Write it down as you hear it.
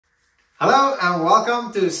Hello and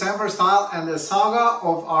welcome to Semper Style and the saga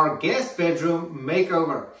of our guest bedroom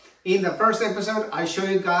makeover. In the first episode, I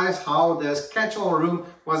showed you guys how this catch-all room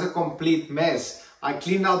was a complete mess. I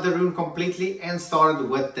cleaned out the room completely and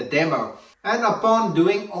started with the demo. And upon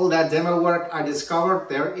doing all that demo work, I discovered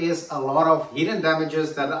there is a lot of hidden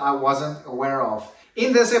damages that I wasn't aware of.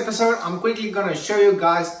 In this episode, I'm quickly going to show you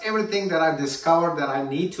guys everything that I've discovered that I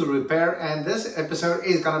need to repair. And this episode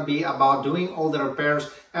is going to be about doing all the repairs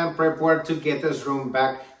and prep work to get this room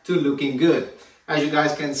back to looking good. As you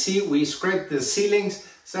guys can see, we scraped the ceilings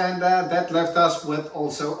and that left us with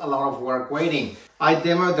also a lot of work waiting. I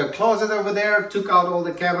demoed the closet over there, took out all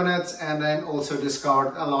the cabinets, and then also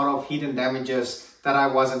discovered a lot of hidden damages that I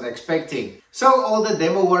wasn't expecting. So all the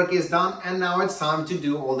demo work is done and now it's time to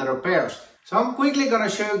do all the repairs. So I'm quickly going to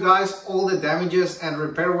show you guys all the damages and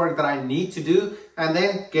repair work that I need to do and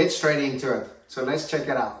then get straight into it. So let's check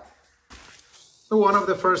it out. So one of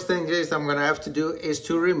the first things is I'm going to have to do is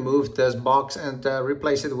to remove this box and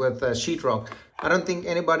replace it with sheetrock. I don't think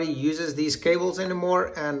anybody uses these cables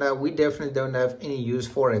anymore, and we definitely don't have any use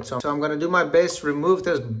for it. So I'm going to do my best, remove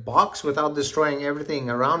this box without destroying everything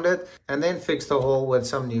around it, and then fix the hole with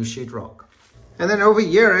some new sheetrock. And then over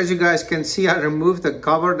here, as you guys can see, I removed the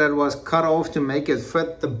cover that was cut off to make it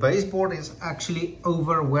fit. The baseboard is actually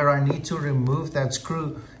over where I need to remove that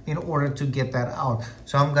screw in order to get that out.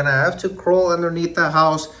 So I'm gonna have to crawl underneath the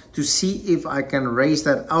house to see if I can raise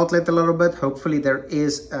that outlet a little bit. Hopefully there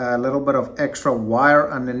is a little bit of extra wire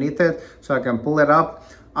underneath it so I can pull it up.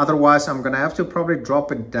 Otherwise, I'm gonna have to probably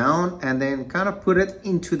drop it down and then kind of put it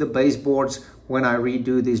into the baseboards when I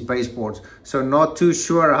redo these baseboards. So not too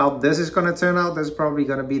sure how this is gonna turn out. This is probably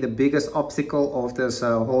gonna be the biggest obstacle of this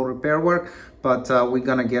whole repair work, but we're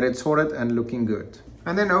gonna get it sorted and looking good.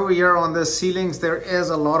 And then over here on the ceilings, there is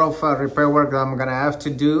a lot of repair work that I'm gonna have to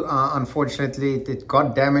do. Unfortunately, it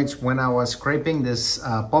got damaged when I was scraping this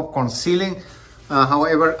popcorn ceiling.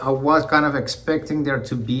 However, I was kind of expecting there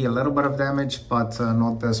to be a little bit of damage, but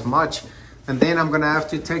not this much. And then I'm gonna have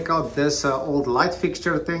to take out this old light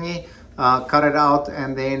fixture thingy, cut it out,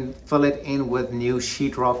 and then fill it in with new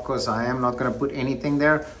sheetrock because I am not gonna put anything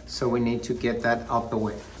there. So we need to get that out the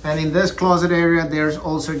way. And in this closet area, there's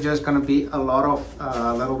also just gonna be a lot of,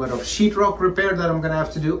 a little bit of sheetrock repair that I'm gonna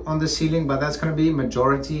have to do on the ceiling, but that's gonna be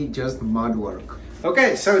majority just mud work.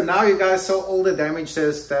 Okay, so now you guys saw all the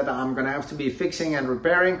damages that I'm gonna have to be fixing and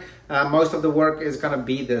repairing. Most of the work is gonna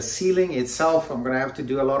be the ceiling itself. I'm gonna have to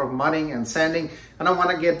do a lot of mudding and sanding, and I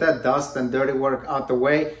wanna get that dust and dirty work out the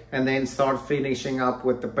way and then start finishing up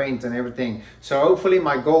with the paint and everything. So hopefully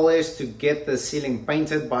my goal is to get the ceiling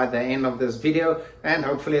painted by the end of this video, and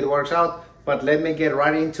hopefully it works out. But let me get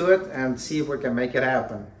right into it and see if we can make it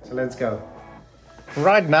happen. So let's go.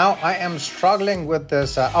 Right now I am struggling with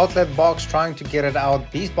this outlet box, trying to get it out.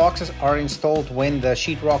 These boxes are installed when the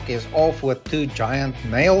sheetrock is off with two giant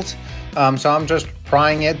nails. So I'm just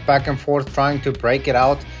prying it back and forth, trying to break it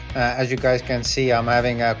out. As you guys can see, I'm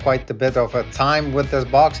having quite a bit of a time with this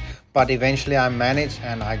box, but eventually I managed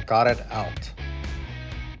and I got it out.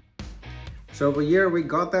 So over here we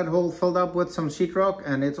got that hole filled up with some sheetrock,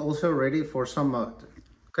 and it's also ready for some mud.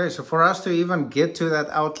 Okay, so for us to even get to that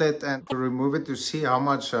outlet and to remove it to see how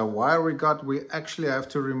much wire we got, we actually have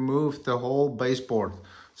to remove the whole baseboard.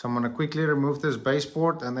 So I'm gonna quickly remove this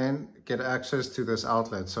baseboard and then get access to this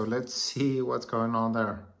outlet. So let's see what's going on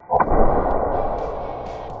there.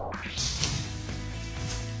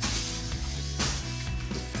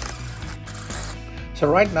 So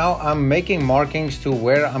right now I'm making markings to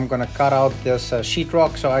where I'm gonna cut out this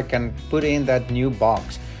sheetrock so I can put in that new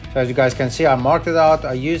box. So as you guys can see, I marked it out,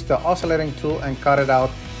 I used the oscillating tool and cut it out,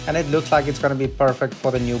 and it looks like it's gonna be perfect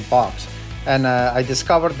for the new box. And I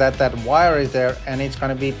discovered that that wire is there and it's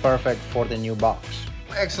gonna be perfect for the new box.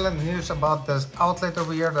 Excellent news about this outlet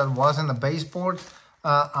over here that was in the baseboard.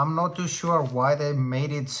 I'm not too sure why they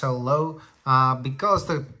made it so low, because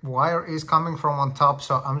the wire is coming from on top.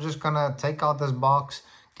 So I'm just gonna take out this box,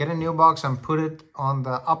 get a new box and put it on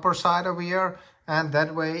the upper side over here. And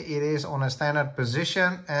that way it is on a standard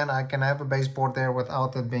position and I can have a baseboard there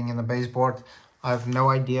without it being in the baseboard. I have no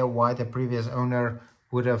idea why the previous owner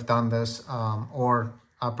would have done this, or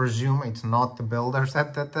I presume it's not the builders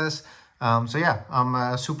that did this. So yeah,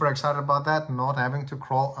 I'm super excited about that, not having to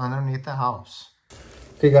crawl underneath the house.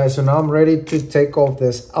 Okay guys, so now I'm ready to take off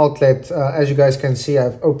this outlet. As you guys can see,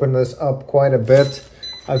 I've opened this up quite a bit.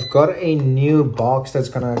 I've got a new box that's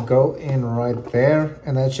gonna go in right there,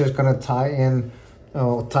 and that's just gonna tie in,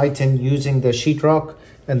 tighten using the sheetrock,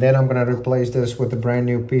 and then I'm gonna replace this with a brand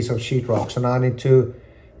new piece of sheetrock. So now I need to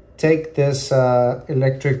take this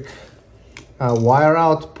electric wire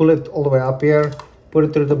out, pull it all the way up here, put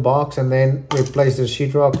it through the box, and then replace the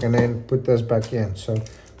sheetrock and then put this back in. So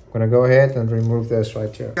I'm gonna go ahead and remove this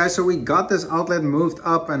right here. Guys, so we got this outlet moved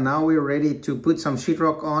up, and now we're ready to put some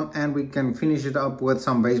sheetrock on, and we can finish it up with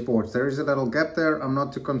some baseboards. There is a little gap there. I'm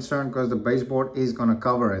not too concerned because the baseboard is gonna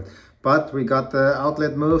cover it. But we got the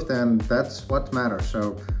outlet moved, and that's what matters.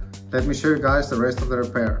 So let me show you guys the rest of the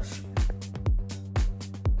repairs.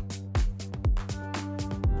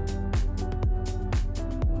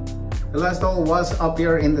 The last hole was up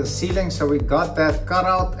here in the ceiling, so we got that cut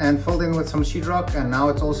out and filled in with some sheetrock, and now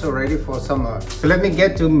it's also ready for some mud. So let me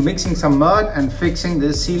get to mixing some mud and fixing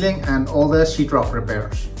this ceiling and all the sheetrock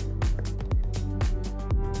repairs.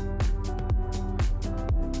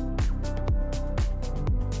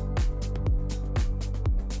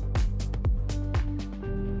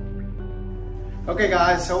 Okay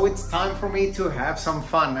guys, so it's time for me to have some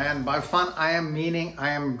fun, and by fun I am meaning I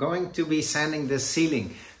am going to be sanding the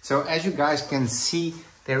ceiling. So as you guys can see,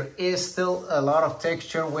 there is still a lot of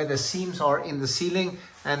texture where the seams are in the ceiling,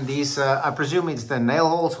 and these I presume it's the nail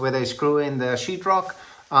holes where they screw in the sheetrock.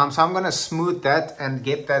 So I'm gonna smooth that and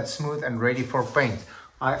get that smooth and ready for paint.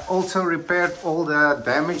 I also repaired all the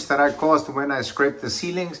damage that I caused when I scraped the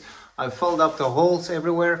ceilings. I filled up the holes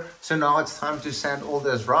everywhere, so now it's time to sand all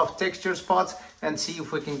those rough texture spots and see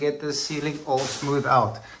if we can get this ceiling all smooth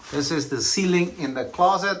out. This is the ceiling in the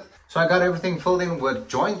closet. So I got everything filled in with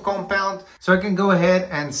joint compound, so I can go ahead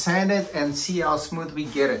and sand it and see how smooth we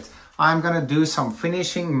get it. I'm gonna do some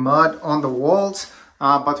finishing mud on the walls,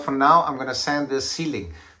 but for now I'm gonna sand this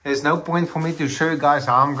ceiling. There's no point for me to show you guys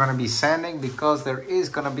how I'm gonna be sanding because there is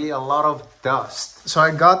gonna be a lot of dust. So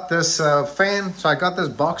I got this fan, so I got this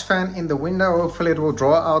box fan in the window. Hopefully it will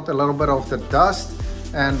draw out a little bit of the dust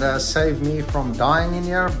and save me from dying in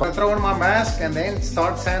here. But I'll throw on my mask and then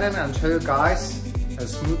start sanding and show you guys a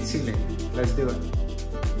smooth ceiling. Let's do it.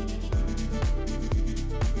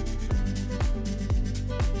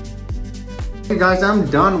 Hey guys, I'm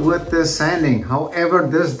done with this sanding. However,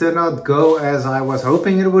 this did not go as I was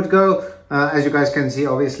hoping it would go. As you guys can see,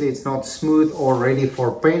 obviously it's not smooth or ready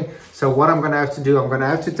for paint. So what I'm gonna have to do, I'm gonna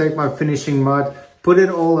have to take my finishing mud, put it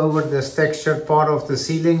all over this textured part of the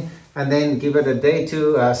ceiling, and then give it a day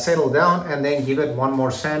to settle down, and then give it one more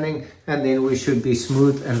sanding, and then we should be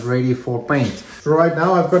smooth and ready for paint. So right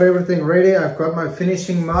now I've got everything ready. I've got my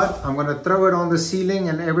finishing mud. I'm gonna throw it on the ceiling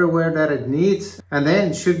and everywhere that it needs, and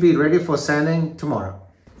then it should be ready for sanding tomorrow.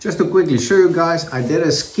 Just to quickly show you guys, I did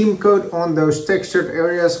a skim coat on those textured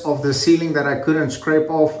areas of the ceiling that I couldn't scrape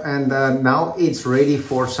off, and now it's ready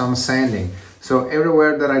for some sanding. So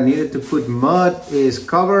everywhere that I needed to put mud is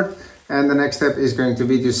covered, and the next step is going to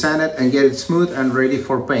be to sand it and get it smooth and ready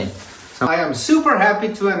for paint. So I am super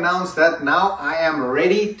happy to announce that now I am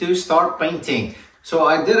ready to start painting. So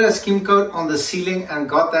I did a skim coat on the ceiling and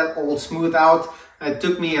got that all smooth out. It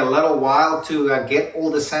took me a little while to get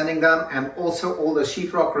all the sanding done and also all the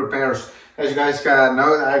sheetrock repairs. As you guys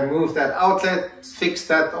know, I moved that outlet, fixed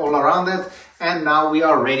that all around it, and now we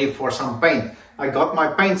are ready for some paint. I got my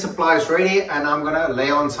paint supplies ready and I'm gonna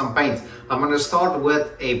lay on some paint. I'm gonna start with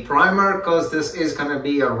a primer because this is gonna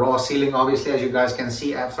be a raw ceiling, obviously, as you guys can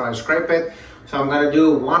see after I scrape it. So I'm gonna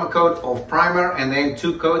do one coat of primer and then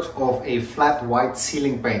 2 coats of a flat white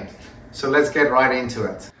ceiling paint. So let's get right into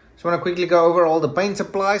it. So I want to quickly go over all the paint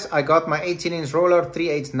supplies. I got my 18-inch roller,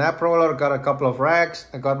 3/8 nap roller, got a couple of rags,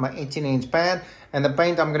 I got my 18-inch pan, and the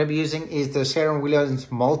paint I'm going to be using is the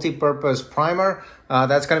Sherwin-Williams multi-purpose primer.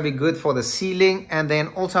 That's going to be good for the ceiling, and then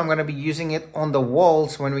also I'm going to be using it on the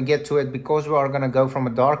walls when we get to it because we are going to go from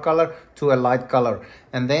a dark color to a light color.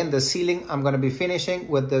 And then the ceiling I'm going to be finishing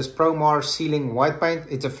with this ProMar ceiling white paint.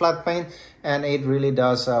 It's a flat paint and it really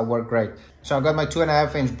does work great. So I've got my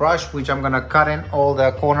 2.5-inch brush, which I'm gonna cut in all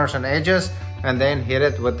the corners and edges and then hit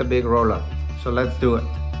it with the big roller. So let's do it.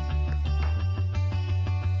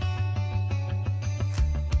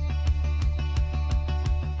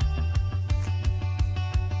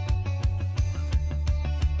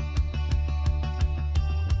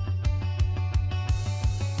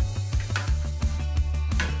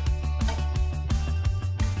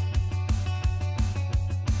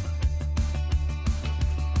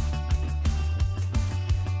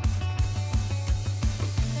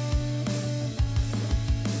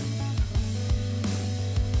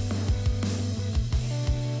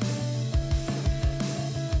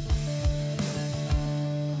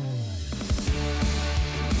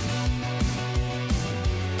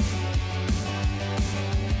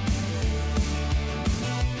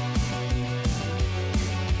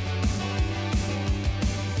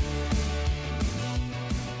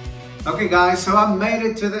 Okay guys, so I made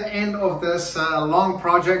it to the end of this long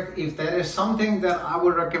project. If there is something that I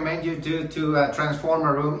would recommend you do to transform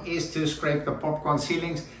a room is to scrape the popcorn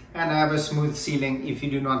ceilings and have a smooth ceiling if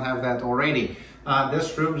you do not have that already.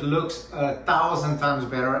 This room looks 1,000 times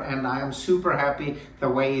better and I am super happy the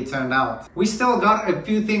way it turned out. We still got a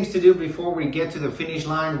few things to do before we get to the finish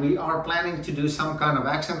line. We are planning to do some kind of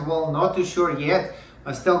accent wall, not too sure yet.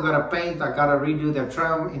 I still gotta paint, I gotta redo the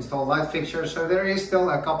trim, install light fixtures, so there is still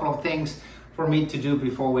a couple of things for me to do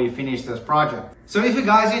before we finish this project. So if you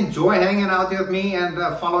guys enjoy hanging out with me and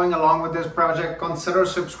following along with this project, consider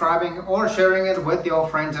subscribing or sharing it with your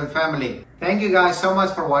friends and family. Thank you guys so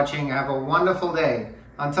much for watching. Have a wonderful day.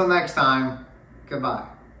 Until next time, goodbye.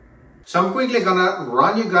 So I'm quickly gonna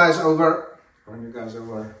run you guys over,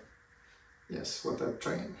 yes, with the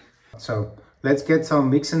train. So let's get some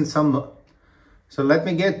mixing some. So let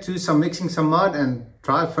me get to some mixing some mud and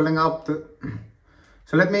try filling up the,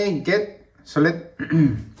 so let me get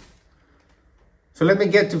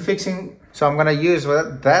to fixing, so I'm gonna use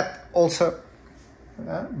that also.